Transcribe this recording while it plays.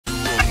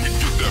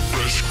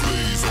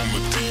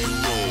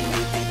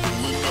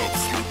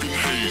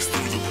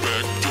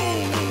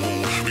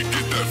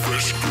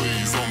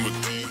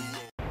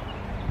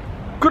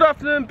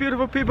afternoon,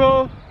 beautiful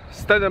people.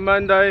 Standard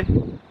Monday.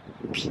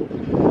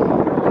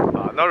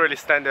 Not really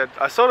standard.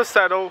 I saw the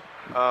saddle.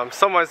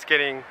 Someone's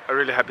getting a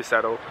really happy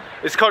saddle.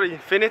 It's called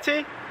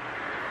Infinity.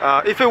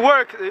 If it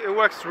works, it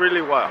works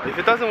really well. If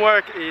it doesn't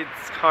work,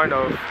 it's kind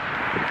of...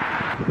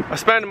 I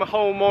spent my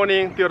whole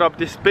morning build up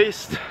this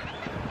beast.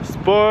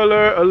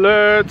 Spoiler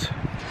alert.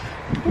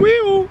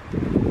 Wheel.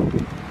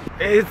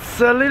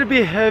 It's a little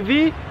bit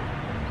heavy.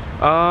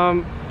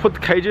 Put the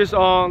cages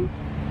on.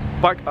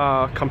 Bike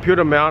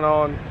computer mount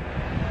on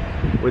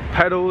with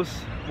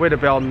pedals, weighed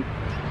about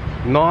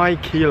 9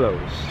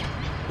 kilos.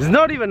 It's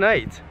not even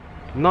 8,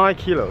 9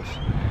 kilos.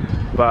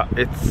 But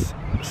it's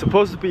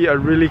supposed to be a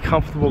really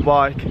comfortable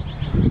bike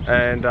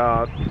and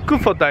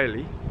good for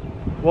daily.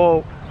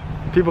 Well,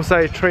 people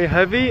say train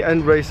heavy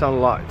and race on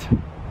light,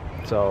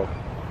 so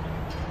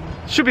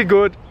should be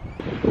good.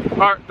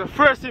 Alright, the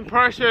first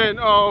impression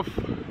of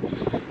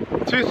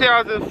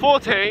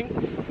 2014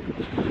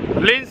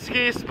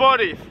 Lynskey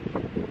Sportive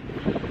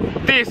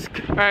disc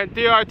and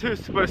Di2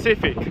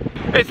 specific.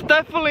 It's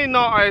definitely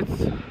not as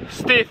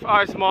stiff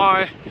as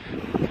my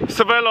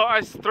Cervelo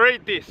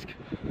S3 disc.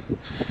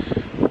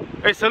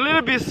 It's a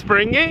little bit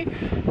springy,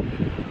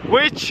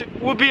 which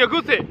would be a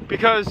good thing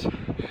because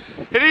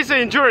it is an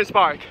endurance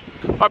bike.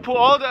 I put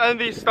all the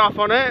Enve stuff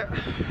on it,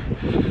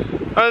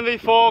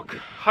 Enve fork,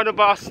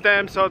 handlebar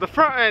stem, so the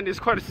front end is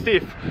quite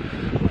stiff,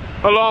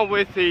 along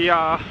with the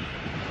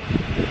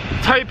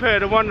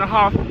tapered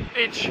 1.5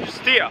 inch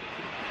steer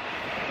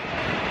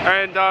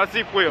and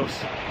Zipp wheels.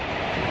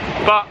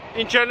 But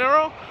in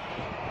general,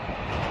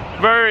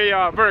 very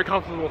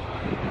comfortable.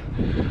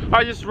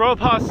 I just rode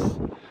past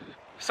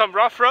some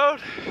rough road,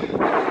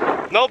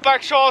 no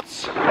back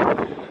shots,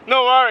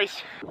 no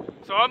worries.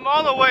 So I'm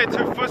on the way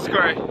to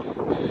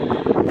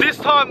Footscray. This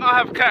time I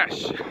have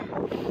cash.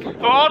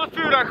 For all the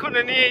food I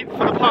couldn't eat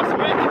for the past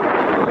week,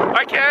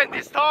 I can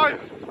this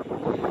time.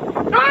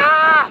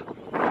 Ah!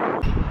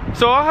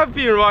 So I have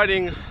been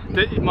riding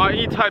my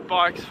E-type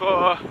bikes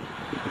for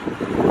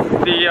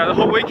the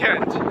whole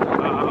weekend,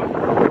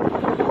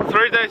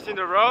 3 days in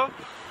a row,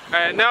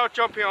 and now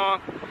jumping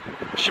on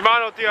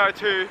Shimano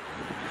Di2.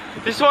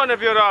 This one I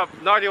built up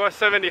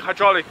 9170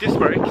 hydraulic disc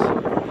brakes.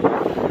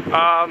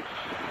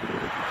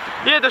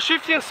 Yeah, the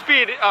shifting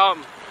speed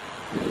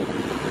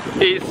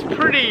is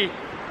pretty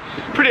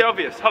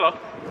obvious. Hello.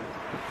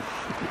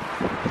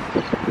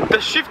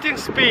 The shifting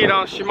speed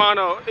on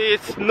Shimano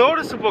is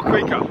noticeable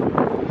quicker.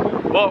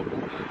 Well,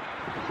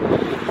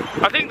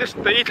 I think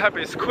the E-type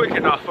is quick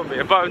enough for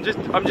me, but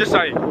I'm just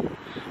saying,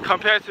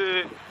 compared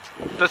to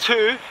the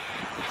two,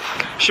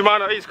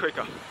 Shimano is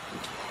quicker.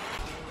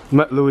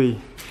 Matt Louis,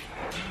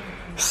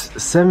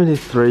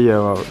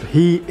 73-year-old.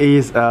 He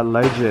is a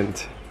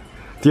legend.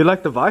 Do you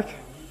like the bike?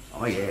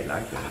 Oh yeah, I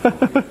like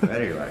it.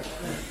 Very right.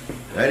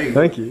 Very good.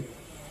 Thank you.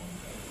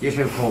 This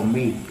is for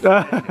me.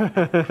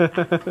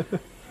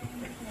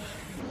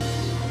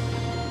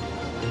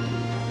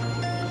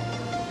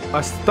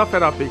 I stuffed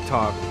it up big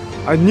time.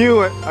 I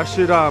knew it. I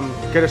should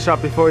get a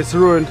shot before it's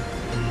ruined.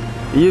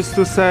 It used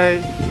to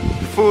say,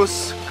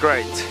 "Fool's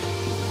great."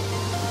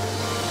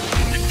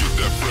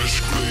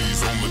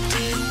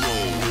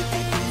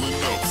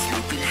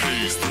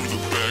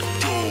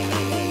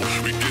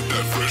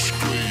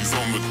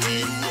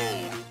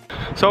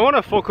 So I want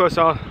to focus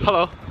on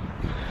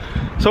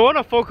So I want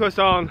to focus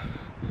on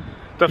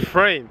the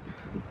frame,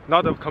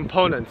 not the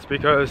components,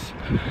 because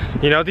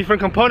you know,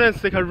 different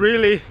components, they can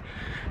really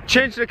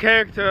change the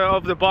character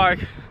of the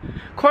bike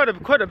quite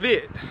a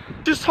bit.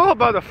 Just talk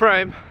about the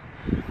frame.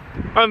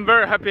 I'm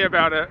very happy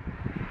about it.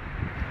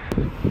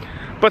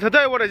 But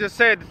today what I just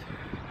said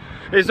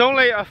is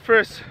only a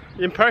first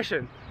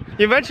impression.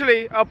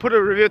 Eventually I'll put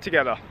a review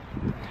together.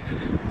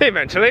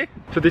 Eventually.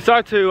 So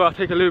decide to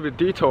take a little bit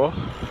detour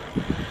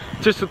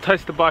just to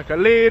test the bike a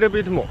little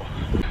bit more.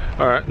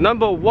 Alright,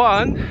 number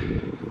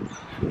one,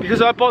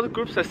 because I bought the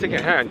groupset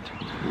second hand,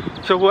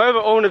 so whoever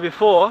owned it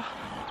before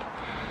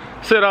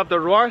set up the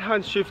right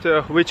hand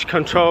shifter, which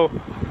controls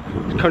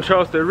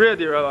the rear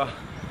derailleur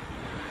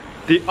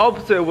the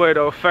opposite way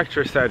of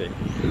factory setting.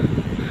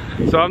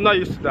 So I'm not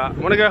used to that.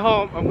 When I get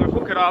home, I'm going to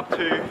hook it up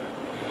to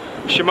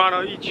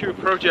Shimano E2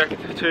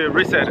 project to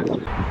reset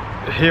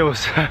it.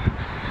 Heels.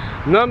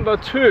 Number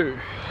two,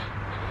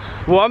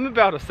 well, I'm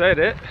about to set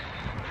it.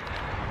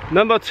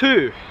 Number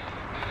two,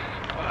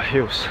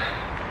 heels,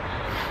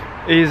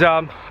 is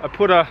I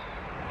put a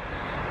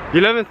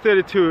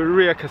 1132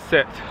 rear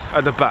cassette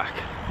at the back.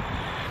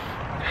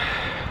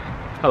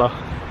 Hello.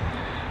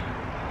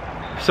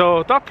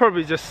 So that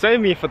probably just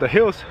saved me for the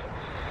hills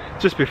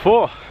just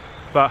before,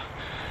 but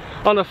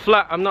on the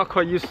flat I'm not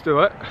quite used to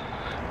it.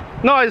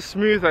 Not as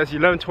smooth as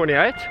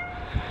 1128,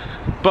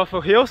 but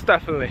for hills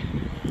definitely.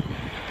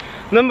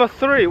 Number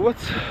three, what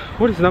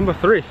is number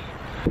three?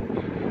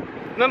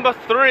 Number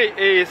three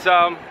is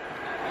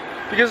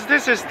because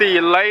this is the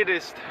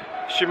latest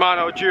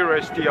Shimano Dura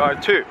Ace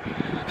Di2,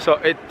 so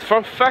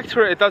from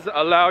factory it doesn't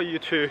allow you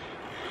to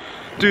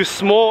do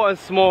small and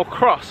small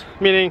cross,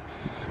 meaning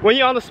when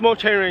you're on the small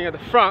chainring at the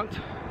front,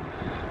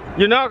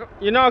 you're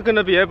not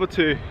gonna be able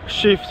to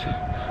shift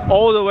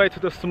all the way to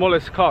the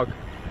smallest cog.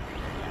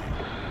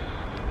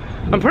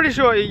 I'm pretty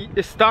sure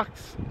it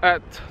starts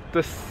at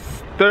the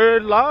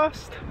third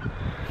last.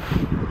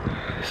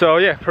 So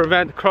yeah,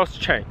 prevent cross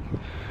chain.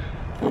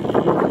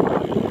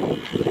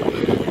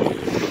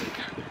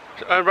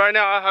 And right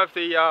now I have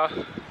the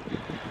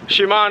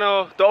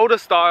Shimano, the older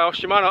style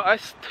Shimano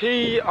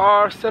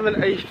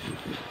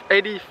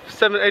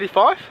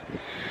ST-R785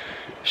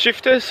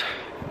 shifters.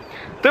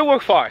 They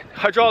work fine.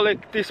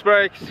 Hydraulic disc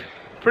brakes,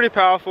 pretty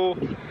powerful.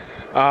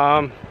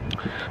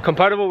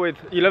 Compatible with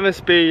 11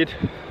 speed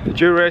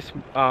Dura Ace,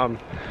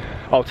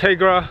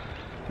 Ultegra,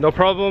 no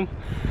problem.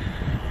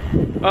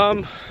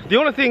 The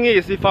only thing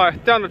is, if I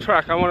down the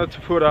track I wanted to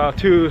put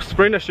 2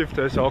 sprinter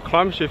shifters or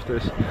climb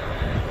shifters,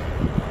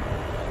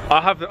 I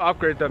have to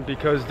upgrade them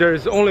because there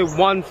is only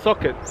one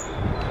socket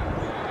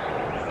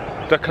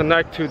that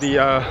connect to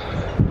the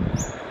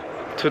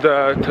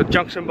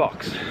junction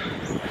box.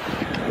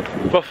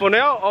 But for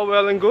now, all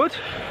well and good.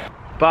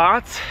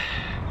 But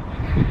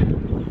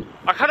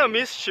I kind of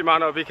miss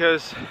Shimano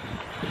because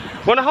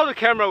when I hold the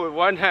camera with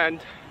one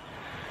hand,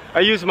 I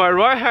use my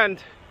right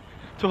hand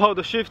to hold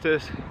the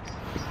shifters.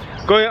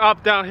 Going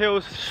up down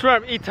hills,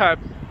 SRAM E-type,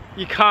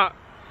 you can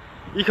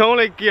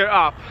only gear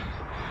up.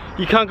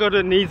 You can't go to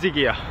an easy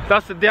gear.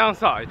 That's the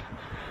downside.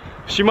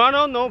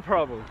 Shimano, no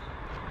problem.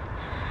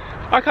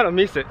 I kind of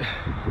miss it.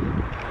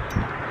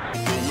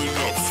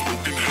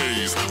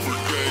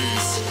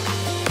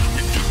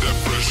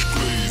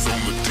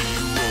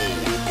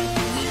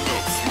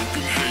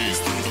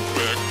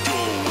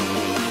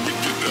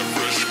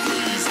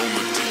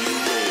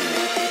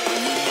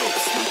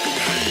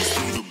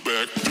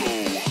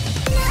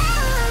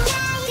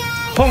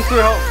 Home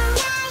sweet home.